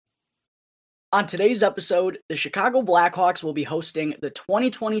On today's episode, the Chicago Blackhawks will be hosting the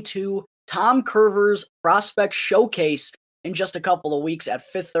 2022 Tom Kurvers Prospect Showcase in just a couple of weeks at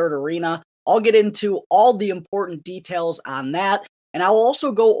Fifth Third Arena. I'll get into all the important details on that, and I will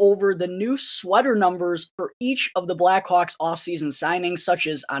also go over the new sweater numbers for each of the Blackhawks offseason signings, such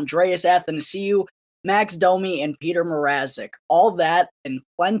as Andreas Athanasiou, Max Domi, and Peter Mrazek. All that and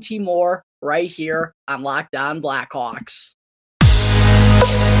plenty more right here on Locked On Blackhawks.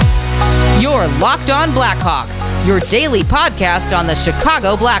 You're Locked On Blackhawks, your daily podcast on the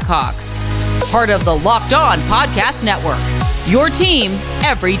Chicago Blackhawks. Part of the Locked On Podcast Network, your team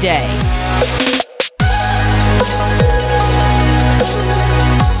every day.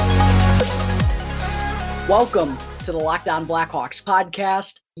 Welcome to the Locked On Blackhawks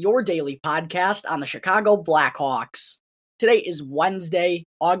podcast, your daily podcast on the Chicago Blackhawks. Today is Wednesday,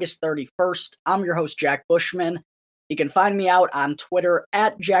 August 31st. I'm your host, Jack Bushman. You can find me out on Twitter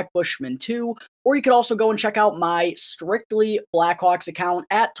at JackBushman2, or you can also go and check out my Strictly Blackhawks account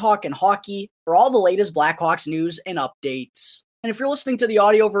at Talkin' Hockey for all the latest Blackhawks news and updates. And if you're listening to the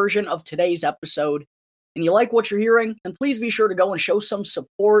audio version of today's episode and you like what you're hearing, then please be sure to go and show some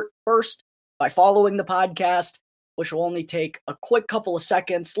support first by following the podcast, which will only take a quick couple of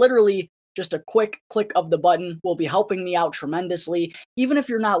seconds. Literally, just a quick click of the button will be helping me out tremendously. Even if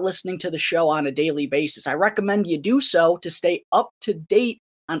you're not listening to the show on a daily basis, I recommend you do so to stay up to date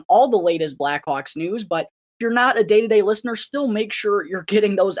on all the latest Blackhawks news. But if you're not a day-to-day listener, still make sure you're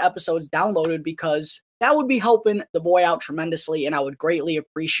getting those episodes downloaded, because that would be helping the boy out tremendously, and I would greatly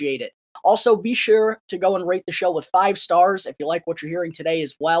appreciate it. Also, be sure to go and rate the show with 5 stars if you like what you're hearing today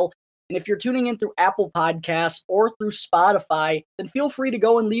as well. And if you're tuning in through Apple Podcasts or through Spotify, then feel free to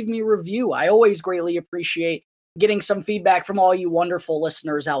go and leave me a review. I always greatly appreciate getting some feedback from all you wonderful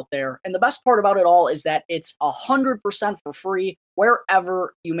listeners out there. And the best part about it all is that it's 100% for free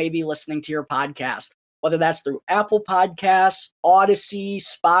wherever you may be listening to your podcast, whether that's through Apple Podcasts, Odyssey,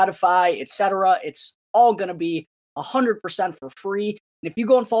 Spotify, etc. It's all going to be 100% for free. And if you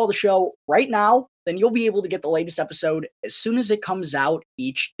go and follow the show right now, then you'll be able to get the latest episode as soon as it comes out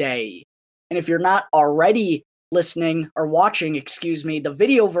each day. And if you're not already listening or watching, the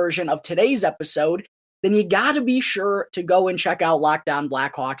video version of today's episode, then you got to be sure to go and check out Locked On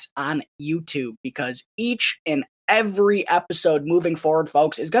Blackhawks on YouTube, because each and every episode moving forward,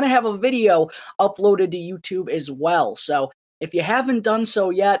 folks, is going to have a video uploaded to YouTube as well. So if you haven't done so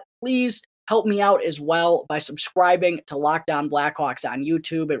yet, please help me out as well by subscribing to Locked On Blackhawks on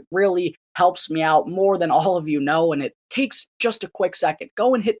YouTube. It really helps me out more than all of you know, and it takes just a quick second.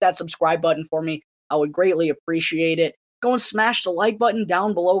 Go and hit that subscribe button for me. I would greatly appreciate it. Go and smash the like button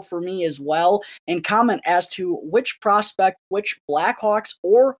down below for me as well, and comment as to which prospect, which Blackhawks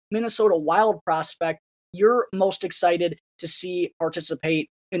or Minnesota Wild prospect you're most excited to see participate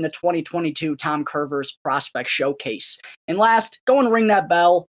in the 2022 Tom Kurvers Prospect Showcase. And last, go and ring that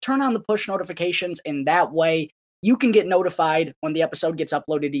bell, turn on the push notifications, and that way you can get notified when the episode gets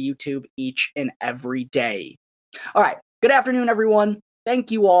uploaded to YouTube each and every day. All right, good afternoon, everyone.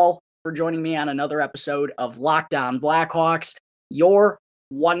 Thank you all for joining me on another episode of Locked On Blackhawks, your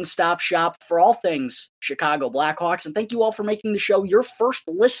one-stop shop for all things Chicago Blackhawks. And thank you all for making the show your first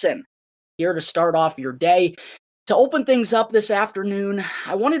listen here to start off your day. To open things up this afternoon,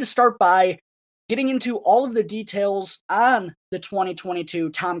 I wanted to start by getting into all of the details on the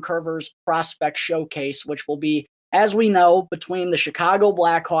 2022 Tom Kurvers Prospect Showcase, which will be, as we know, between the Chicago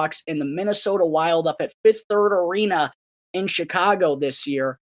Blackhawks and the Minnesota Wild up at Fifth Third Arena in Chicago this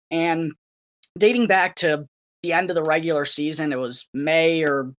year. And dating back to the end of the regular season, it was May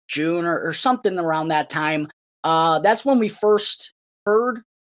or June or something around that time. That's when we first heard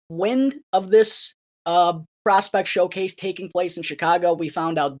wind of this Prospect Showcase taking place in Chicago. We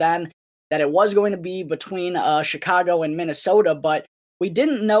found out then that it was going to be between Chicago and Minnesota, but we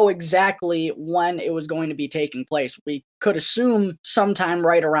didn't know exactly when it was going to be taking place. We could assume sometime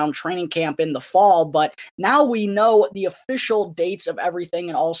right around training camp in the fall, but now we know the official dates of everything,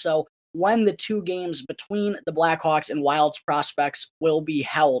 and also when the 2 games between the Blackhawks and Wild's prospects will be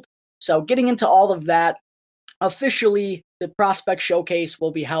held. So getting into all of that, officially the Prospect Showcase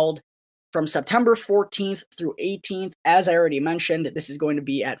will be held from September 14th through 18th. As I already mentioned, this is going to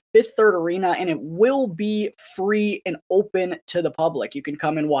be at Fifth Third Arena, and it will be free and open to the public. You can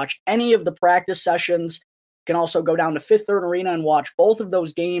come and watch any of the practice sessions. You can also go down to Fifth Third Arena and watch both of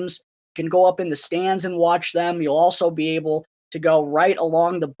those games. You can go up in the stands and watch them. You'll also be able to go right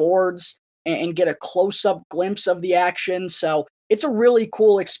along the boards and get a close-up glimpse of the action. So it's a really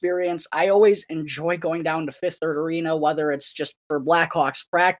cool experience. I always enjoy going down to Fifth Third Arena, whether it's just for Blackhawks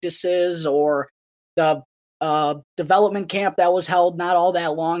practices or the development camp that was held not all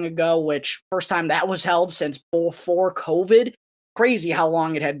that long ago, which first time that was held since before COVID. Crazy how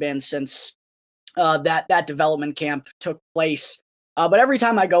long it had been since that development camp took place. But every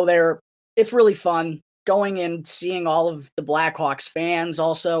time I go there, it's really fun going and seeing all of the Blackhawks fans,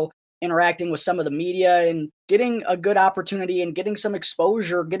 also interacting with some of the media and getting a good opportunity and getting some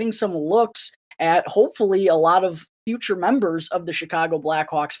exposure, getting some looks at hopefully a lot of future members of the Chicago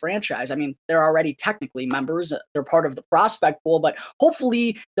Blackhawks franchise. I mean, they're already technically members. They're part of the prospect pool, but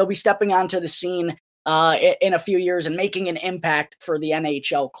hopefully they'll be stepping onto the scene in a few years and making an impact for the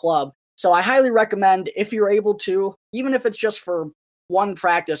NHL club. So I highly recommend, if you're able to, even if it's just for one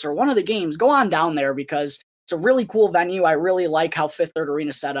practice or one of the games, go on down there because it's a really cool venue. I really like how Fifth Third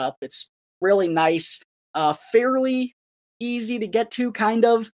Arena is set up. It's really nice, fairly easy to get to, kind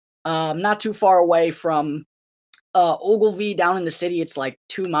of. Not too far away from Ogilvy down in the city. It's like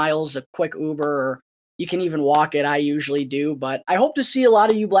 2 miles, a quick Uber, or you can even walk it. I usually do, but I hope to see a lot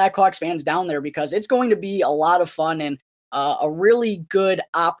of you Blackhawks fans down there because it's going to be a lot of fun and a really good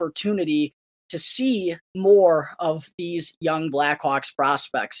opportunity to see more of these young Blackhawks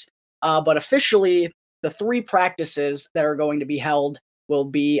prospects. But officially, the 3 practices that are going to be held will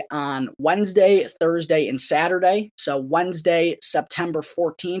be on Wednesday, Thursday, and Saturday. So Wednesday, September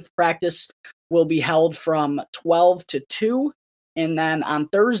 14th, practice will be held from 12 to 2. And then on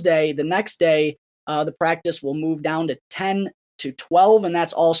Thursday, the next day, the practice will move down to 10 to 12. And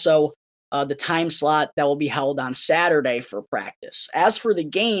that's also the time slot that will be held on Saturday for practice. As for the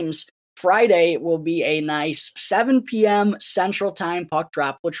games, Friday will be a nice 7 p.m. Central Time puck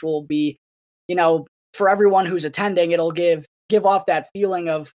drop, which will be, for everyone who's attending, it'll give off that feeling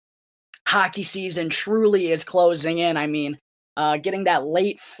of hockey season truly is closing in. I mean, getting that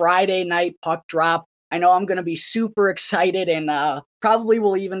late Friday night puck drop, I know I'm going to be super excited and probably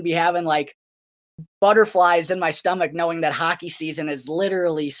will even be having like butterflies in my stomach knowing that hockey season is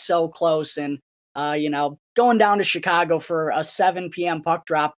literally so close. And, going down to Chicago for a 7 p.m. puck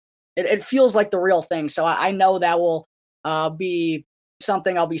drop, it feels like the real thing. So I know that will be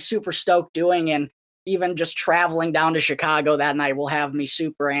something I'll be super stoked doing. And even just traveling down to Chicago that night will have me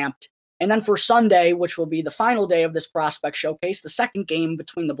super amped. And then for Sunday, which will be the final day of this prospect showcase, the second game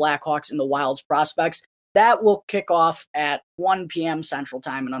between the Blackhawks and the Wild's prospects, that will kick off at 1 p.m. Central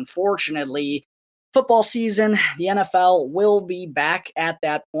Time. And unfortunately, football season, the NFL will be back at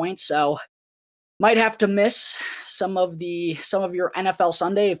that point. So might have to miss some of your NFL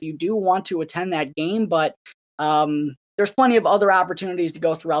Sunday if you do want to attend that game. But there's plenty of other opportunities to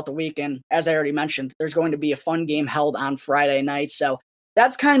go throughout the week. And as I already mentioned, there's going to be a fun game held on Friday night. So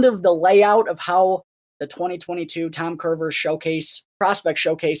that's kind of the layout of how the 2022 Tom Kurvers Showcase, Prospect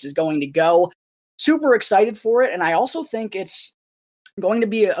Showcase is going to go. Super excited for it. And I also think it's going to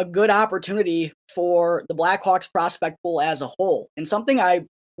be a good opportunity for the Blackhawks prospect pool as a whole. And something I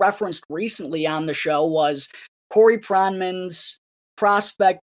referenced recently on the show was Corey Pronman's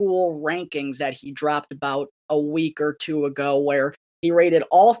prospect pool rankings that he dropped about a week or two ago, where he rated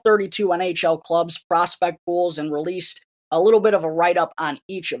all 32 NHL clubs' prospect pools and released a little bit of a write-up on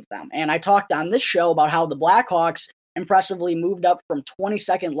each of them. And I talked on this show about how the Blackhawks impressively moved up from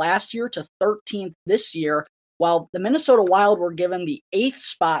 22nd last year to 13th this year, while the Minnesota Wild were given the 8th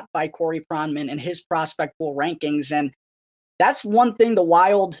spot by Corey Pronman in his prospect pool rankings. And that's one thing the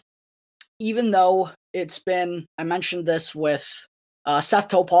Wild, even though it's been, I mentioned this with Seth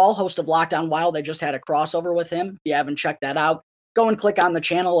Topal, host of Locked On Wild. I just had a crossover with him. If you haven't checked that out, go and click on the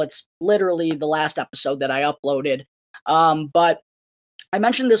channel. It's literally the last episode that I uploaded. But I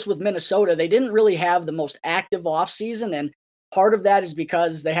mentioned this with Minnesota. They didn't really have the most active offseason, and part of that is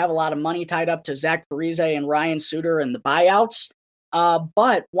because they have a lot of money tied up to Zach Parise and Ryan Suter and the buyouts.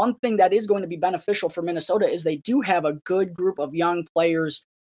 But one thing that is going to be beneficial for Minnesota is they do have a good group of young players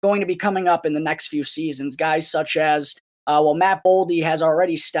going to be coming up in the next few seasons. Guys such as, Matt Boldy has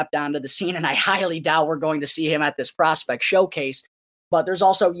already stepped onto the scene, and I highly doubt we're going to see him at this prospect showcase. But there's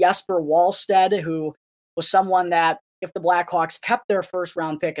also Jesper Wallstedt, who was someone that, if the Blackhawks kept their first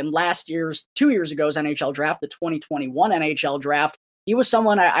round pick in 2 years ago's NHL draft, the 2021 NHL draft, he was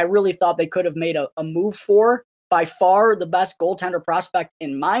someone I really thought they could have made a move for. By far the best goaltender prospect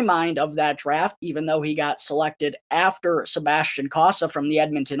in my mind of that draft, even though he got selected after Sebastian Cossa from the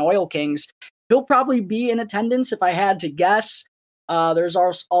Edmonton Oil Kings. He'll probably be in attendance if I had to guess. There's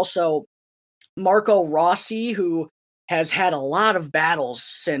also Marco Rossi, who has had a lot of battles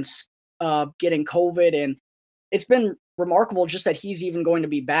since getting COVID, and it's been remarkable just that he's even going to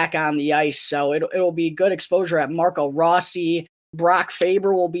be back on the ice. So it'll be good exposure at Marco Rossi. Brock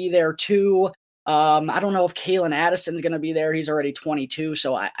Faber will be there too. I don't know if Kalen Addison's going to be there. He's already 22,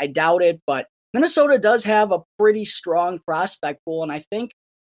 so I doubt it. But Minnesota does have a pretty strong prospect pool, and I think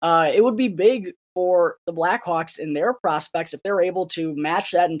it would be big for the Blackhawks in their prospects if they're able to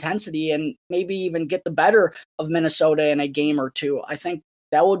match that intensity and maybe even get the better of Minnesota in a game or two. I think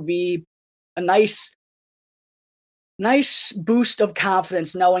that would be a nice boost of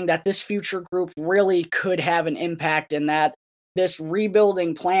confidence knowing that this future group really could have an impact and that this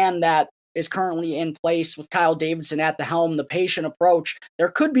rebuilding plan that is currently in place with Kyle Davidson at the helm, the patient approach, there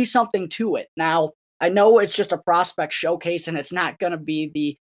could be something to it. Now, I know it's just a prospect showcase and it's not going to be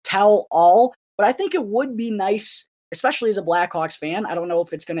the tell all, but I think it would be nice, especially as a Blackhawks fan. I don't know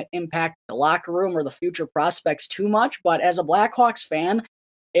if it's going to impact the locker room or the future prospects too much, but as a Blackhawks fan,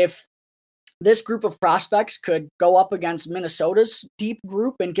 if this group of prospects could go up against Minnesota's deep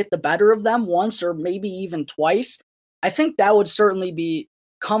group and get the better of them once or maybe even twice, I think that would certainly be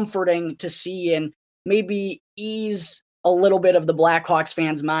comforting to see and maybe ease a little bit of the Blackhawks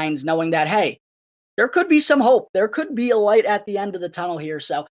fans' minds knowing that, hey, there could be some hope. There could be a light at the end of the tunnel here.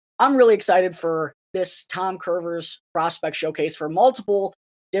 So I'm really excited for this Tom Kurvers prospect showcase for multiple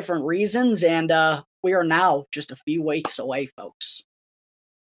different reasons. And we are now just a few weeks away, folks.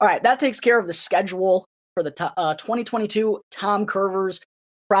 All right, that takes care of the schedule for the 2022 Tom Kurvers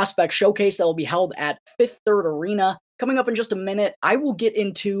prospect showcase that will be held at Fifth Third Arena. Coming up in just a minute, I will get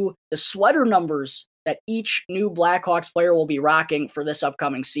into the sweater numbers that each new Blackhawks player will be rocking for this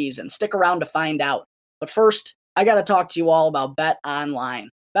upcoming season. Stick around to find out. But first, I got to talk to you all about BetOnline.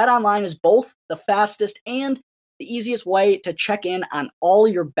 BetOnline is both the fastest and the easiest way to check in on all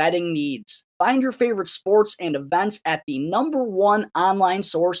your betting needs. Find your favorite sports and events at the #1 online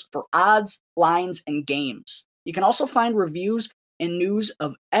source for odds, lines, and games. You can also find reviews and news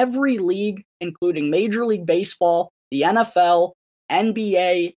of every league, including Major League Baseball, the NFL,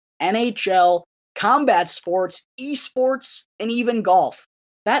 NBA, NHL, combat sports, esports, and even golf.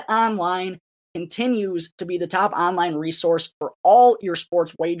 BetOnline continues to be the top online resource for all your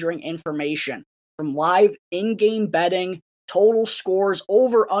sports wagering information, from live in-game betting, total scores,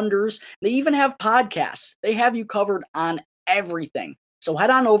 over-unders. They even have podcasts. They have you covered on everything. So head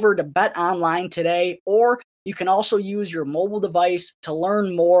on over to BetOnline today, or you can also use your mobile device to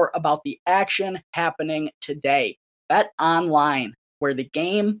learn more about the action happening today. BetOnline, where the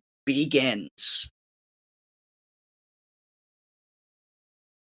game begins.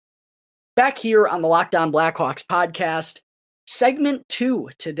 Back here on the Locked On Blackhawks podcast, segment 2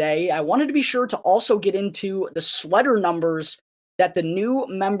 today, I wanted to be sure to also get into the sweater numbers that the new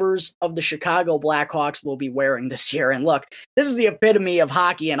members of the Chicago Blackhawks will be wearing this year. And look, this is the epitome of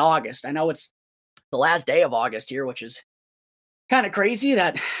hockey in August. I know it's the last day of August here, which is kind of crazy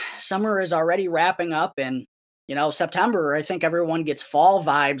that summer is already wrapping up. And, you know, September, I think everyone gets fall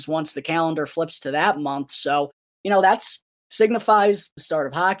vibes once the calendar flips to that month. So, you know, that's signifies the start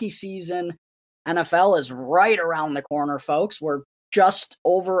of hockey season. NFL is right around the corner, folks. We're just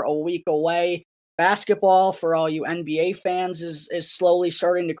over a week away. Basketball, for all you NBA fans, is slowly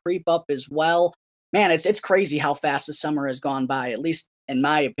starting to creep up as well. Man, it's crazy how fast the summer has gone by, at least in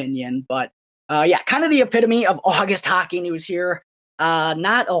my opinion. But yeah, kind of the epitome of August hockey news here.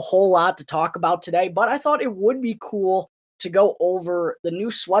 Not a whole lot to talk about today, but I thought it would be cool to go over the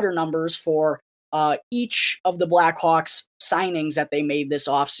new sweater numbers for each of the Blackhawks signings that they made this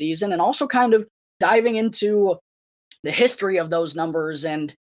offseason, and also kind of diving into the history of those numbers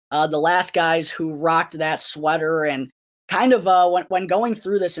and the last guys who rocked that sweater. And kind of when going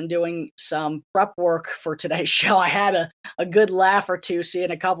through this and doing some prep work for today's show, I had a good laugh or two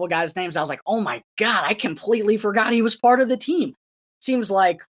seeing a couple guys' names. I was like, oh my God, I completely forgot he was part of the team. Seems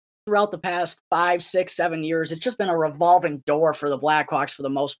like throughout the past 5, 6, 7 years, it's just been a revolving door for the Blackhawks for the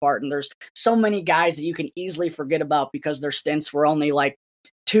most part. And there's so many guys that you can easily forget about because their stints were only like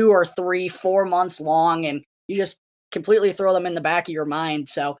 2 or 3, 4 months long, and you just completely throw them in the back of your mind.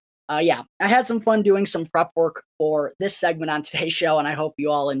 So yeah, I had some fun doing some prep work for this segment on today's show, and I hope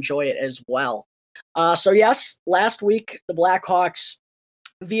you all enjoy it as well. So yes, last week, the Blackhawks,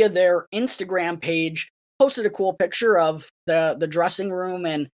 via their Instagram page, posted a cool picture of the dressing room,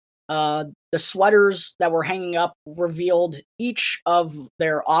 and the sweaters that were hanging up revealed each of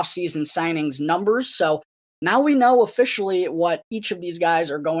their offseason signings numbers. So now we know officially what each of these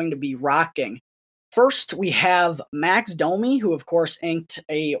guys are going to be rocking. First, we have Max Domi, who of course inked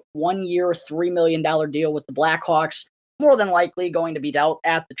a 1-year, $3 million deal with the Blackhawks, more than likely going to be dealt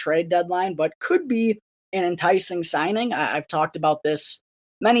at the trade deadline, but could be an enticing signing. I've talked about this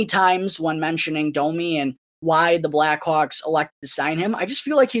many times when mentioning Domi and why the Blackhawks elected to sign him. I just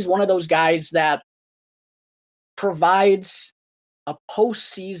feel like he's one of those guys that provides a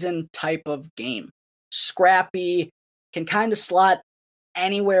postseason type of game. Scrappy, can kind of slot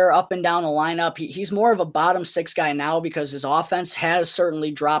anywhere up and down the lineup. He's more of a bottom six guy now because his offense has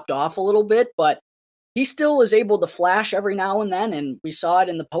certainly dropped off a little bit, but he still is able to flash every now and then, and we saw it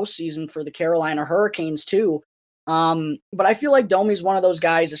in the postseason for the Carolina Hurricanes too. But I feel like Domi's one of those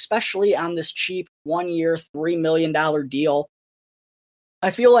guys, especially on this cheap 1 year, $3 million deal. I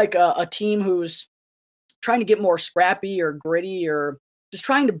feel like a team who's trying to get more scrappy or gritty or just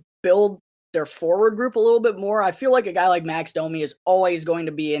trying to build their forward group a little bit more. I feel like a guy like Max Domi is always going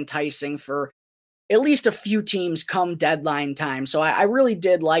to be enticing for at least a few teams come deadline time. So I really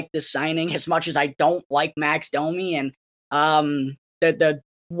did like this signing as much as I don't like Max Domi and the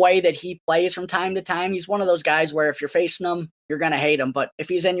way that he plays from time to time. He's one of those guys where if you're facing him, you're going to hate him. But if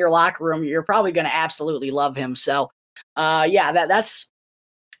he's in your locker room, you're probably going to absolutely love him. So that's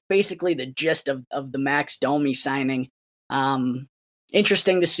basically the gist of the Max Domi signing.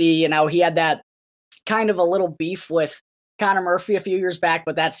 Interesting to see, he had that kind of a little beef with Connor Murphy a few years back,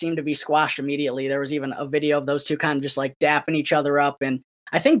 but that seemed to be squashed immediately. There was even a video of those two kind of just like dapping each other up. And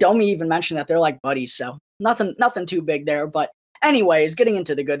I think Domi even mentioned that they're like buddies. So nothing too big there. But anyways, getting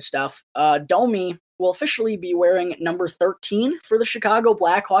into the good stuff, Domi will officially be wearing number 13 for the Chicago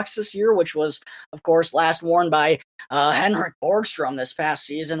Blackhawks this year, which was, of course, last worn by Henrik Borgstrom this past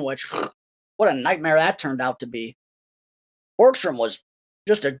season, which what a nightmare that turned out to be. Borgstrom was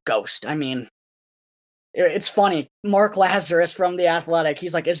just a ghost. I mean, it's funny. Mark Lazarus from The Athletic,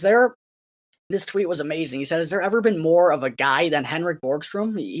 he's like, this tweet was amazing. He said, has there ever been more of a guy than Henrik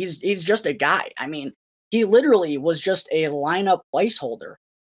Borgstrom? He's just a guy. I mean, he literally was just a lineup placeholder.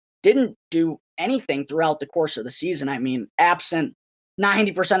 Didn't do anything throughout the course of the season. I mean, absent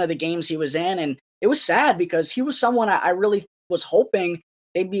 90% of the games he was in. And it was sad because he was someone I really was hoping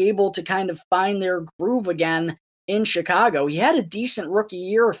they'd be able to kind of find their groove again in Chicago. He had a decent rookie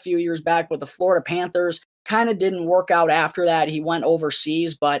year a few years back with the Florida Panthers. Kind of didn't work out after that. He went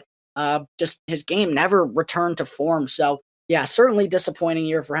overseas, but just his game never returned to form. So, yeah, certainly disappointing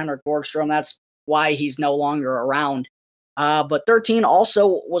year for Henrik Borgstrom. That's why he's no longer around. But 13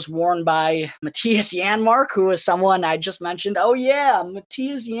 also was worn by Matthias Janmark, who is someone I just mentioned. Oh, yeah,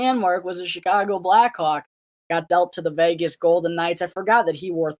 Matthias Janmark was a Chicago Blackhawk. Got dealt to the Vegas Golden Knights. I forgot that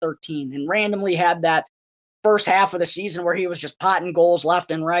he wore 13 and randomly had that first half of the season where he was just potting goals left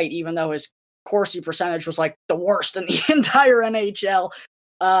and right, even though his Corsi percentage was like the worst in the entire NHL.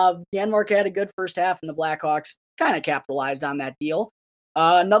 Janmark had a good first half, and the Blackhawks kind of capitalized on that deal.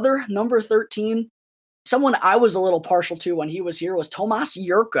 Another number 13, someone I was a little partial to when he was here was Tomas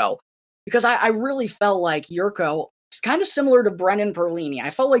Jurco, because I really felt like Jurco is kind of similar to Brendan Perlini. I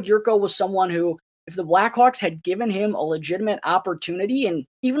felt like Jurco was someone who, if the Blackhawks had given him a legitimate opportunity, and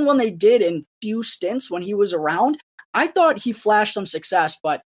even when they did in few stints when he was around, I thought he flashed some success,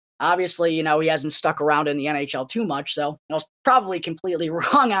 but obviously, he hasn't stuck around in the NHL too much, so I was probably completely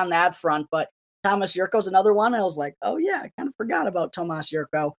wrong on that front, but Tomas Jurco's another one. I was like, oh yeah, I kind of forgot about Tomas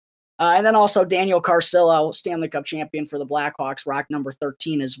Jurco. And then also Daniel Carcillo, Stanley Cup champion for the Blackhawks, rock number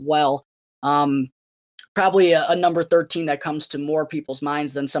 13 as well. Probably a number 13 that comes to more people's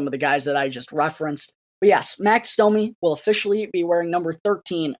minds than some of the guys that I just referenced. But yes, Max Domi will officially be wearing number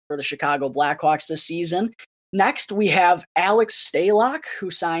 13 for the Chicago Blackhawks this season. Next, we have Alex Stalock,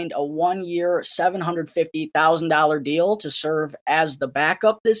 who signed a 1 year, $750,000 deal to serve as the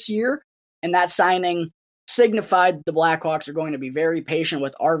backup this year. And that signing signified the Blackhawks are going to be very patient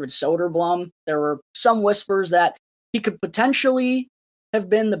with Arvid Soderblom. There were some whispers that he could potentially have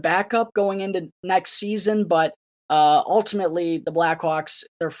been the backup going into next season, but ultimately the Blackhawks,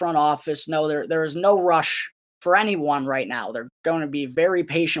 their front office, no, there is no rush for anyone right now. They're going to be very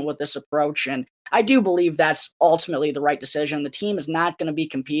patient with this approach, and I do believe that's ultimately the right decision. The team is not going to be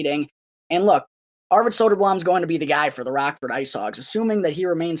competing. And look, Arvid Soderblom is going to be the guy for the Rockford Ice Hogs, assuming that he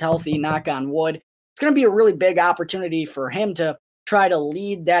remains healthy, knock on wood. It's going to be a really big opportunity for him to try to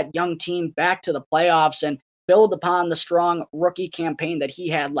lead that young team back to the playoffs and build upon the strong rookie campaign that he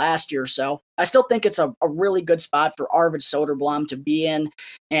had last year. So I still think it's a really good spot for Arvid Soderblom to be in.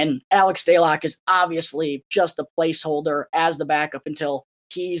 And Alex Stalock is obviously just a placeholder as the backup until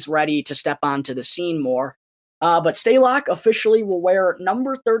he's ready to step onto the scene more. But Stalock officially will wear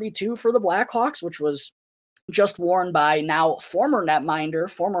number 32 for the Blackhawks, which was just worn by now former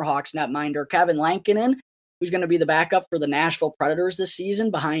Hawks netminder Kevin Lankinen, who's going to be the backup for the Nashville Predators this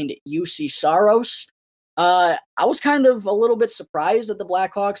season behind UC Saros. I was kind of a little bit surprised that the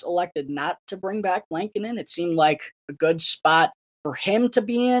Blackhawks elected not to bring back Lankinen. It seemed like a good spot for him to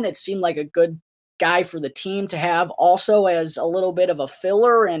be in. It seemed like a good guy for the team to have also as a little bit of a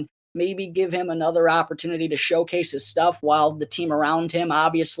filler and maybe give him another opportunity to showcase his stuff while the team around him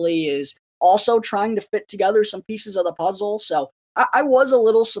obviously is also trying to fit together some pieces of the puzzle. So I was a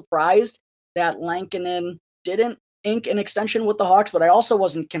little surprised that Lankinen didn't ink an extension with the Hawks, but I also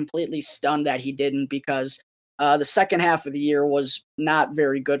wasn't completely stunned that he didn't, because the second half of the year was not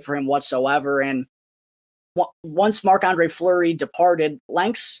very good for him whatsoever. And once Marc-Andre Fleury departed,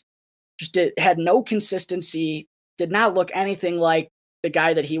 Lanks just had no consistency, did not look anything like the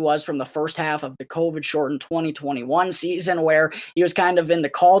guy that he was from the first half of the COVID-shortened 2021 season, where he was kind of in the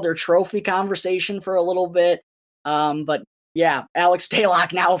Calder Trophy conversation for a little bit. But yeah, Alex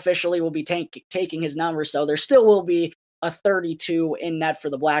Stalock now officially will be taking his number, so there still will be a 32 in net for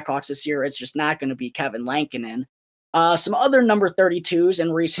the Blackhawks this year. It's just not going to be Kevin Lankinen. Some other number 32s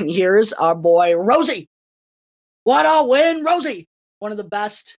in recent years, our boy Rosie. What a win, Rosie! One of the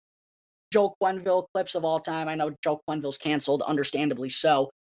best Joe Quenneville clips of all time. I know Joe Quenneville's canceled, understandably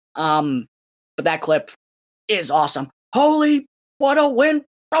so. But that clip is awesome. Holy, what a win,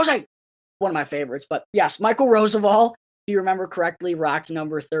 Rosie! One of my favorites. But yes, Michael Rozsival, if you remember correctly, rocked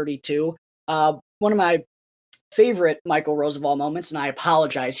number 32. One of my favorite Michael Rozsival moments, and I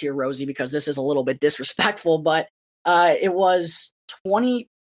apologize here, Rosie, because this is a little bit disrespectful, but it was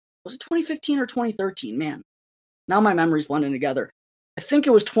 2015 or 2013? Man, now my memory's blending together. I think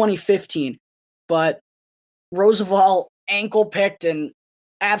it was 2015, but Rozsival ankle picked and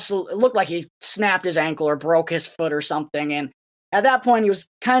absolutely, it looked like he snapped his ankle or broke his foot or something. And at that point, he was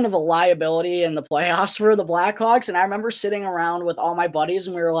kind of a liability in the playoffs for the Blackhawks. And I remember sitting around with all my buddies,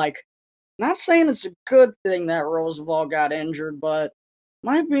 and we were like, not saying it's a good thing that Rozsival got injured, but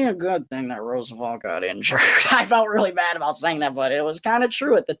might be a good thing that Rozsival got injured. I felt really bad about saying that, but it was kind of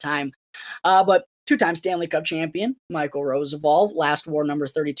true at the time. But two-time Stanley Cup champion, Michael Rozsival, last wore number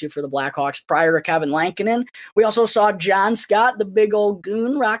 32 for the Blackhawks prior to Kevin Lankinen. We also saw John Scott, the big old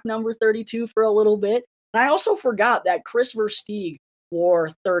goon, rock number 32 for a little bit. And I also forgot that Chris Versteeg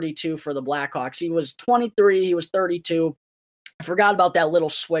wore 32 for the Blackhawks. He was 23, he was 32. I forgot about that little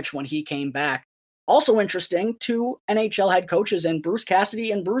switch when he came back. Also interesting, two NHL head coaches in Bruce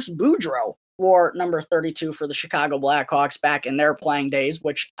Cassidy and Bruce Boudreau wore number 32 for the Chicago Blackhawks back in their playing days,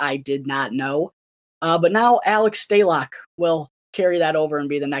 which I did not know. But now Alex Stalock will carry that over and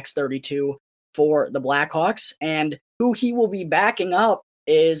be the next 32 for the Blackhawks. And who he will be backing up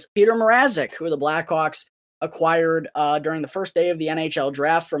is Peter Mrazek, who the Blackhawks acquired during the first day of the NHL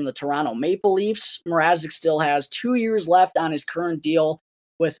draft from the Toronto Maple Leafs. Mrazek still has 2 years left on his current deal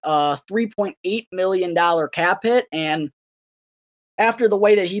with a $3.8 million cap hit. And after the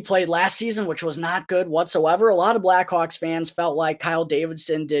way that he played last season, which was not good whatsoever, a lot of Blackhawks fans felt like Kyle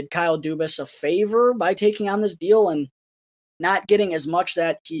Davidson did Kyle Dubas a favor by taking on this deal and not getting as much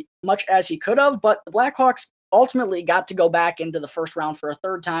as he could have. But the Blackhawks ultimately got to go back into the first round for a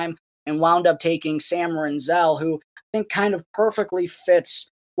third time and wound up taking Sam Rinzel, who I think kind of perfectly fits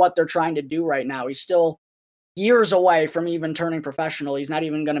what they're trying to do right now. He's still years away from even turning professional. He's not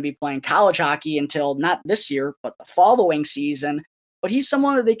even going to be playing college hockey until not this year, but the following season. But he's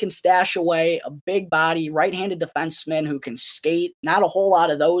someone that they can stash away, a big body, right-handed defenseman who can skate. Not a whole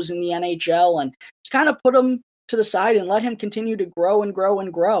lot of those in the NHL, and just kind of put him to the side and let him continue to grow and grow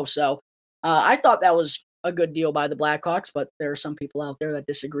and grow. So I thought that was a good deal by the Blackhawks, but there are some people out there that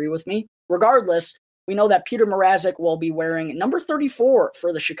disagree with me. Regardless, we know that Peter Mrazek will be wearing number 34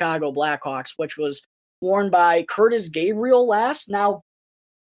 for the Chicago Blackhawks, which was worn by Curtis Gabriel last. Now,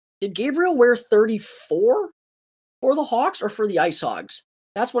 did Gabriel wear 34? For the Hawks or for the Ice Hogs?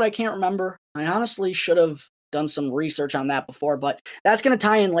 That's what I can't remember. I honestly should have done some research on that before, but that's going to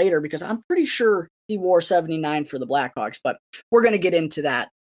tie in later because I'm pretty sure he wore 79 for the Blackhawks, but we're going to get into that.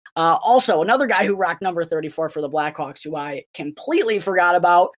 Also, another guy who rocked number 34 for the Blackhawks, who I completely forgot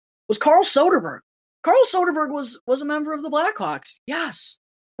about, was Carl Soderberg. Carl Soderberg was a member of the Blackhawks. Yes,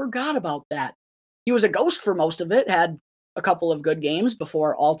 forgot about that. He was a ghost for most of it, had a couple of good games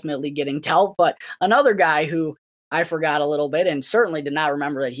before ultimately getting dealt, but another guy who I forgot a little bit and certainly did not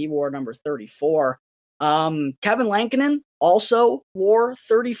remember that he wore number 34. Kevin Lankinen also wore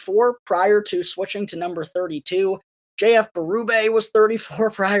 34 prior to switching to number 32. JF Berube was 34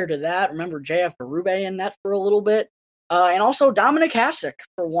 prior to that. Remember JF Berube in net for a little bit. And also Dominic Hasek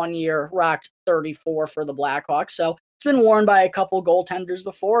for 1 year rocked 34 for the Blackhawks. So it's been worn by a couple goaltenders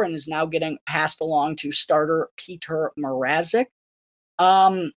before and is now getting passed along to starter Peter Mrazek.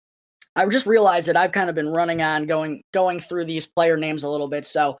 I just realized that I've kind of been running on going through these player names a little bit.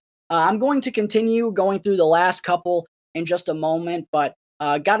 So I'm going to continue going through the last couple in just a moment, but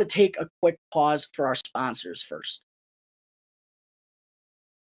got to take a quick pause for our sponsors first.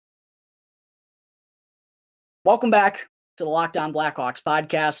 Welcome back to the Locked On Blackhawks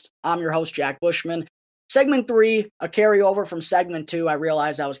podcast. I'm your host, Jack Bushman. Segment 3, a carryover from segment 2. I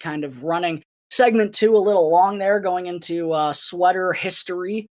realized I was kind of running segment 2 a little long there, going into sweater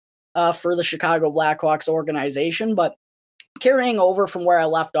history for the Chicago Blackhawks organization. But carrying over from where I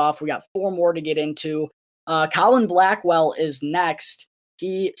left off, we got 4 more to get into. Colin Blackwell is next.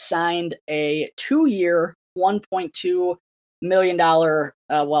 He signed a 2-year, $1.2 million,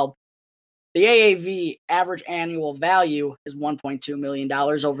 the AAV average annual value is $1.2 million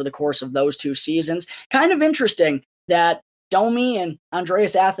over the course of those 2 seasons. Kind of interesting that Domi and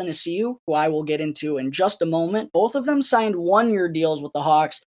Andreas Athanasiou, who I will get into in just a moment, both of them signed 1-year deals with the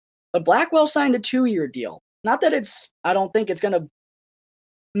Hawks, but Blackwell signed a 2-year deal. Not that I don't think it's going to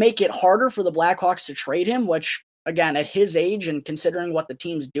make it harder for the Blackhawks to trade him, which, again, at his age and considering what the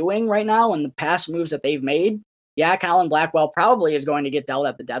team's doing right now and the past moves that they've made, yeah, Colin Blackwell probably is going to get dealt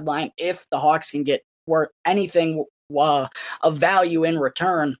at the deadline if the Hawks can get anything of value in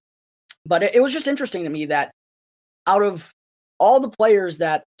return. But it was just interesting to me that out of all the players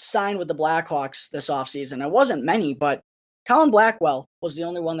that signed with the Blackhawks this offseason, it wasn't many, but Colin Blackwell was the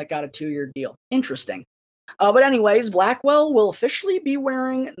only one that got a 2-year deal. Interesting. But anyways, Blackwell will officially be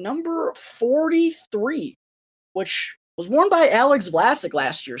wearing number 43, which was worn by Alex Vlasic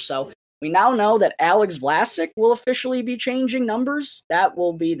last year. So we now know that Alex Vlasic will officially be changing numbers. That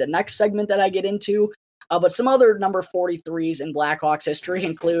will be the next segment that I get into. But some other number 43s in Blackhawks history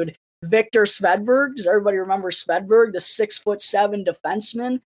include Victor Svedberg. Does everybody remember Svedberg, the 6'7"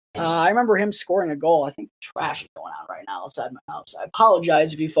 defenseman? I remember him scoring a goal. I think trash is going on right now outside my house. I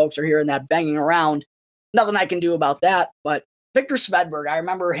apologize if you folks are hearing that banging around. Nothing I can do about that. But Victor Svedberg, I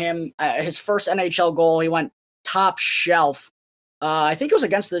remember him, his first NHL goal, he went top shelf. I think it was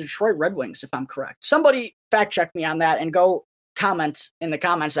against the Detroit Red Wings, if I'm correct. Somebody fact check me on that and go comment in the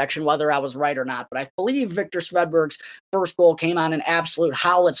comment section whether I was right or not. But I believe Victor Svedberg's first goal came on an absolute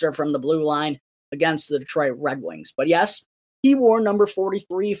howitzer from the blue line against the Detroit Red Wings. But yes, he wore number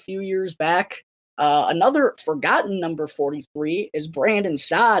 43 a few years back. Another forgotten number 43 is Brandon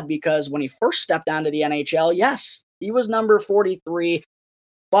Saad, because when he first stepped onto the NHL, yes, he was number 43,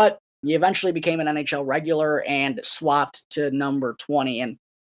 but he eventually became an NHL regular and swapped to number 20. And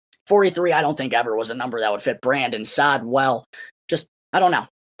 43, I don't think ever was a number that would fit Brandon Saad well. Just, I don't know.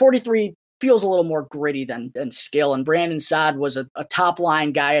 43 feels a little more gritty than skill, and Brandon Saad was a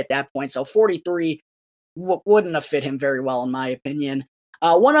top-line guy at that point, so 43 wouldn't have fit him very well, in my opinion.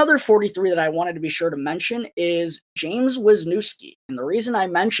 One other 43 that I wanted to be sure to mention is James Wisniewski. And the reason I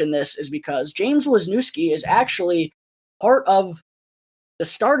mention this is because James Wisniewski is actually part of the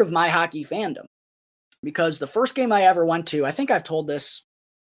start of my hockey fandom. Because the first game I ever went to, I think I've told this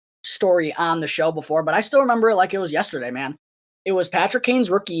story on the show before, but I still remember it like it was yesterday, man. It was Patrick Kane's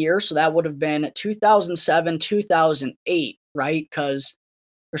rookie year, so that would have been 2007, 2008, right? Because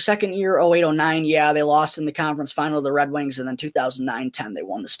their second year, 08-09, yeah, they lost in the conference final to the Red Wings, and then 2009-10, they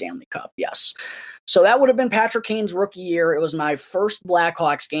won the Stanley Cup, yes. So that would have been Patrick Kane's rookie year. It was my first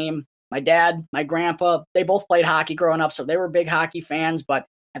Blackhawks game. My dad, my grandpa, they both played hockey growing up, so they were big hockey fans, but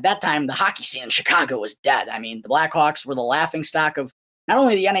at that time, the hockey scene in Chicago was dead. I mean, the Blackhawks were the laughingstock of not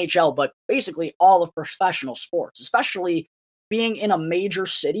only the NHL, but basically all of professional sports, especially being in a major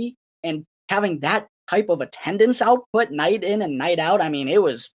city and having that type of attendance output night in and night out. I mean, it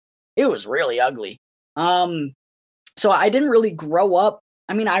was really ugly. So I didn't really grow up.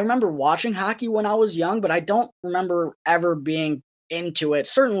 I mean, I remember watching hockey when I was young, but I don't remember ever being into it.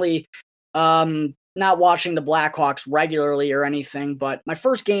 Certainly not watching the Blackhawks regularly or anything, but my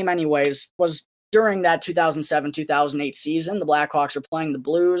first game anyways was during that 2007-2008 season. The Blackhawks are playing the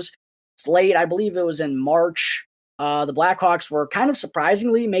Blues. It's late. I believe it was in March. The Blackhawks were kind of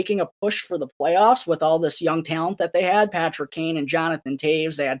surprisingly making a push for the playoffs with all this young talent that they had. Patrick Kane and Jonathan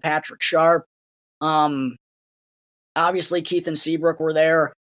Toews. They had Patrick Sharp. Obviously, Keith and Seabrook were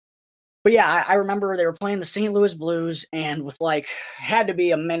there. But yeah, I remember they were playing the St. Louis Blues, and with had to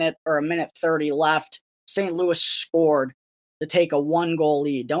be a minute or a minute 30 left, St. Louis scored to take a 1-goal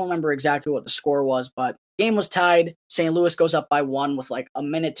lead. Don't remember exactly what the score was, but game was tied. St. Louis goes up by 1 with a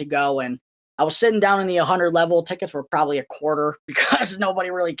minute to go, and I was sitting down in the 100 level. Tickets were probably a quarter because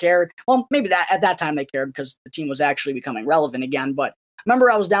nobody really cared. Well, maybe that at that time they cared because the team was actually becoming relevant again. But I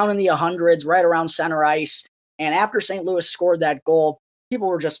remember I was down in the 100s, right around center ice, and after St. Louis scored that goal, people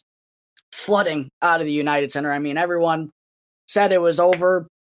were just flooding out of the United Center. I mean, everyone said it was over,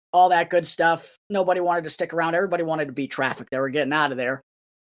 all that good stuff. Nobody wanted to stick around. Everybody wanted to beat traffic. They were getting out of there.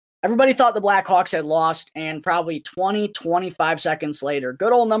 Everybody thought the Blackhawks had lost, and probably 25 seconds later,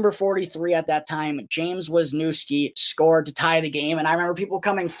 good old number 43 at that time, James Wisniewski scored to tie the game. And I remember people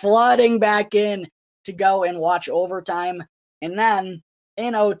coming flooding back in to go and watch overtime. And then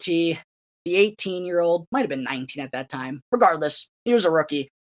in OT, the 18-year-old, might have been 19 at that time, regardless, he was a rookie,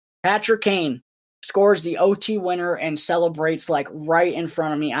 Patrick Kane scores the OT winner and celebrates like right in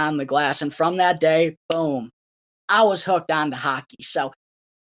front of me on the glass. And from that day, boom, I was hooked onto hockey. So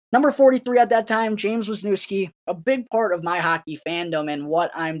number 43 at that time, James Wisniewski, a big part of my hockey fandom and what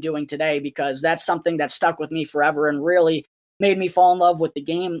I'm doing today, because that's something that stuck with me forever and really made me fall in love with the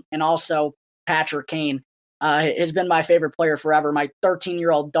game. And also Patrick Kane has been my favorite player forever. My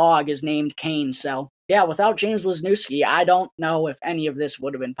 13-year-old dog is named Kane. So yeah, without James Wisniewski, I don't know if any of this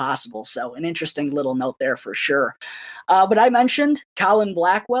would have been possible. So an interesting little note there for sure. But I mentioned Colin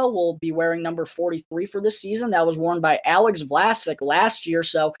Blackwell will be wearing number 43 for this season. That was worn by Alex Vlasic last year.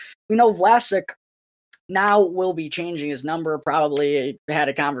 So we know Vlasic now will be changing his number. Probably had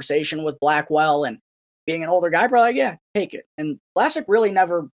a conversation with Blackwell, and being an older guy, probably like, yeah, take it. And Vlasic really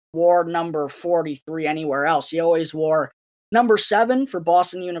never wore number 43 anywhere else. He always wore number 7 for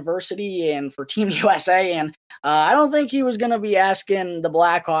Boston University and for Team USA. And I don't think he was going to be asking the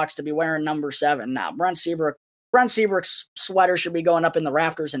Blackhawks to be wearing number 7. Now, Brent Seabrook's sweater should be going up in the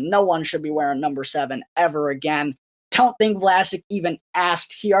rafters, and no one should be wearing number 7 ever again. Don't think Vlasic even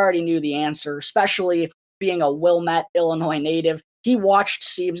asked. He already knew the answer, especially being a Wilmette, Illinois native. He watched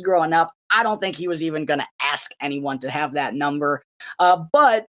Siebes growing up. I don't think he was even going to ask anyone to have that number.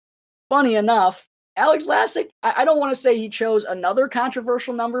 But funny enough, Alex Vlasic, I don't want to say he chose another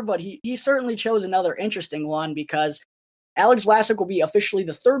controversial number, but he certainly chose another interesting one, because Alex Vlasic will be officially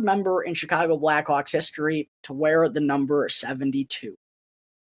the 3rd member in Chicago Blackhawks history to wear the number 72.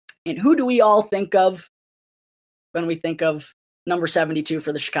 And who do we all think of when we think of number 72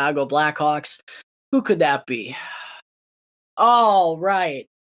 for the Chicago Blackhawks? Who could that be? All right.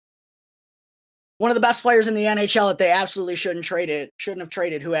 One of the best players in the NHL that they absolutely shouldn't have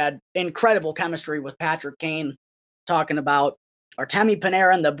traded, who had incredible chemistry with Patrick Kane. Talking about Artemi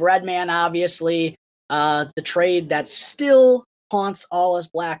Panarin, the bread man, obviously. The trade that still haunts all us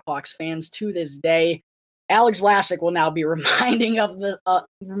Blackhawks fans to this day. Alex Vlasic will now be reminding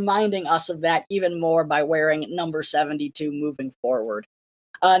us of that even more by wearing number 72 moving forward.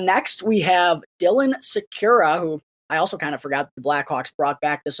 Next, we have Dylan Sikura, who I also kind of forgot the Blackhawks brought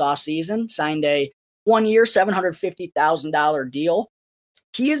back this offseason, signed a 1-year, $750,000 deal.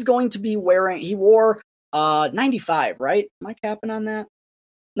 He is going to be he wore 95, right? Am I capping on that?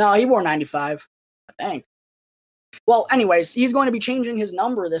 No, he wore 95, I think. Well, anyways, he's going to be changing his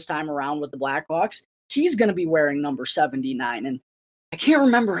number this time around with the Blackhawks. He's going to be wearing number 79. And I can't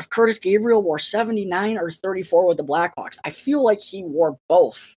remember if Curtis Gabriel wore 79 or 34 with the Blackhawks. I feel like he wore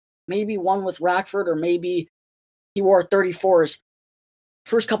both. Maybe one with Rockford, or maybe he wore 34 his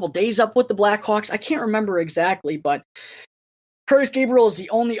first couple days up with the Blackhawks. I can't remember exactly, but Curtis Gabriel is the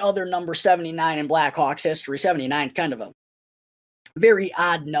only other number 79 in Blackhawks history. 79 is kind of a very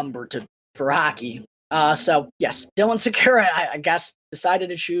odd number for hockey. So, yes, Dylan Sikura, I guess, decided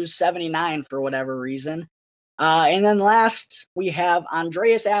to choose 79 for whatever reason. And then last, we have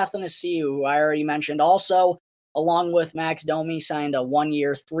Andreas Athanasiou, who I already mentioned. Also, along with Max Domi, signed a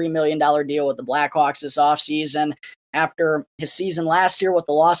 1-year, $3 million deal with the Blackhawks this offseason after his season last year with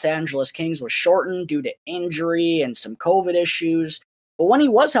the Los Angeles Kings was shortened due to injury and some COVID issues. But when he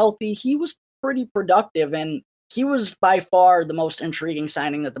was healthy, he was pretty productive, and he was by far the most intriguing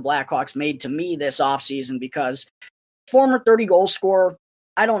signing that the Blackhawks made to me this offseason, because former 30-goal scorer,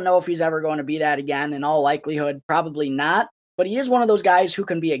 I don't know if he's ever going to be that again. In all likelihood, probably not. But he is one of those guys who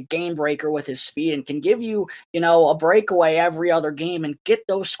can be a game breaker with his speed and can give you, a breakaway every other game and get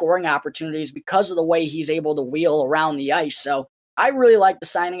those scoring opportunities because of the way he's able to wheel around the ice. So I really like the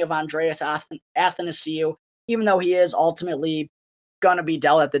signing of Andreas Athanasiou, even though he is ultimately going to be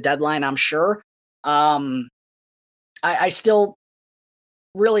dealt at the deadline, I'm sure. I still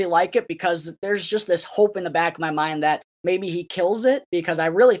really like it, because there's just this hope in the back of my mind that maybe he kills it, because I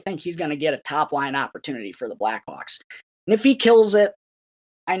really think he's going to get a top line opportunity for the Blackhawks. And if he kills it,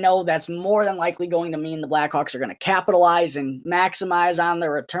 I know that's more than likely going to mean the Blackhawks are going to capitalize and maximize on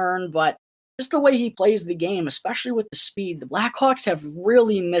their return. But just the way he plays the game, especially with the speed, the Blackhawks have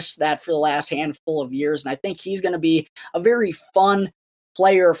really missed that for the last handful of years. And I think he's going to be a very fun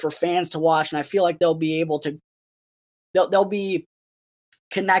player for fans to watch. And I feel like they'll be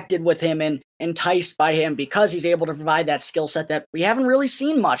connected with him and enticed by him, because he's able to provide that skill set that we haven't really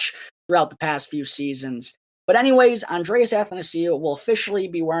seen much throughout the past few seasons. But anyways, Andreas Athanasiou will officially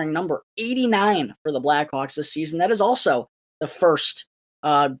be wearing number 89 for the Blackhawks this season. That is also the first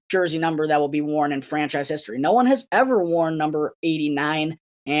jersey number that will be worn in franchise history. No one has ever worn number 89,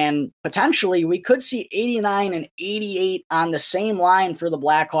 and potentially we could see 89 and 88 on the same line for the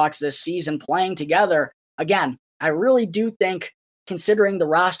Blackhawks this season playing together. Again, I really do think, considering the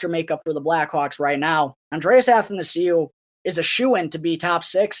roster makeup for the Blackhawks right now, Andreas Athanasiou is a shoo-in to be top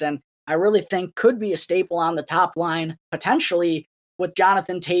 6, and I really think could be a staple on the top line, potentially with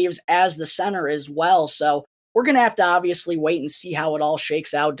Jonathan Toews as the center as well. So we're going to have to obviously wait and see how it all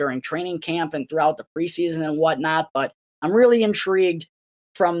shakes out during training camp and throughout the preseason and whatnot. But I'm really intrigued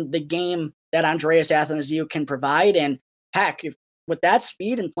from the game that Andreas Athanasiou can provide. And heck, with that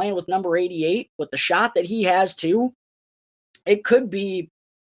speed and playing with number 88, with the shot that he has too, it could be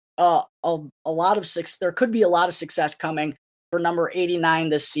a lot of success. There could be a lot of success coming for number 89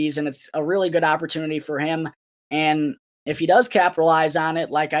 this season. It's a really good opportunity for him. And if he does capitalize on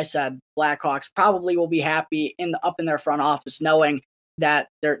it, like I said, Blackhawks probably will be happy up in their front office knowing that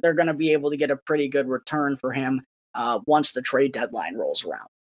they're going to be able to get a pretty good return for him once the trade deadline rolls around.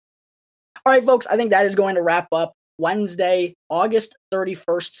 All right, folks, I think that is going to wrap up Wednesday, August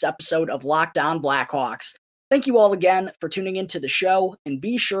 31st's episode of Locked On Blackhawks. Thank you all again for tuning into the show, and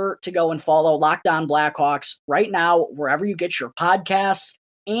be sure to go and follow Locked On Blackhawks right now, wherever you get your podcasts,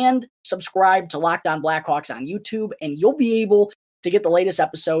 and subscribe to Locked On Blackhawks on YouTube, and you'll be able to get the latest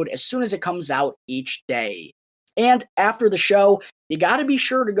episode as soon as it comes out each day. And after the show, you got to be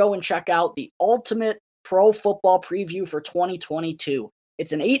sure to go and check out the Ultimate Pro Football Preview for 2022.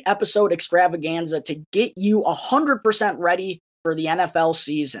 It's an 8-episode extravaganza to get you 100% ready for the NFL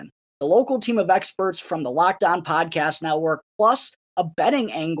season. The local team of experts from the Locked On Podcast Network, plus a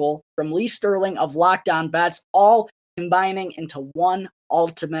betting angle from Lee Sterling of Locked On Bets, all combining into one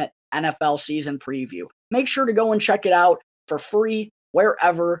ultimate NFL season preview. Make sure to go and check it out for free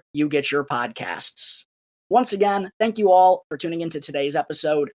wherever you get your podcasts. Once again, thank you all for tuning into today's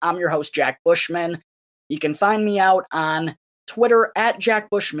episode. I'm your host, Jack Bushman. You can find me out on Twitter at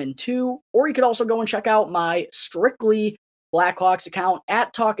JackBushman2, or you could also go and check out my Strictly Blackhawks account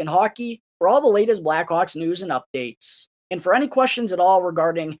at Talkin' Hockey for all the latest Blackhawks news and updates. And for any questions at all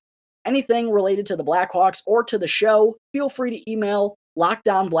regarding anything related to the Blackhawks or to the show, feel free to email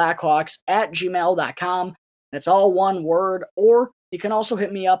lockdownblackhawks@gmail.com. That's all one word. Or you can also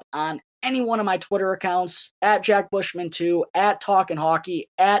hit me up on any one of my Twitter accounts at JackBushman2, at Talkin' Hockey,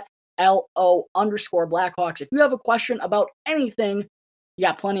 at LO_Blackhawks. If you have a question about anything, you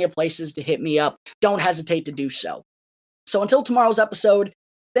got plenty of places to hit me up. Don't hesitate to do so. So until tomorrow's episode,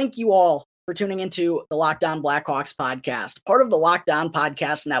 thank you all for tuning into the Locked On Blackhawks podcast, part of the Locked On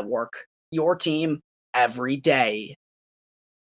Podcast Network, your team every day.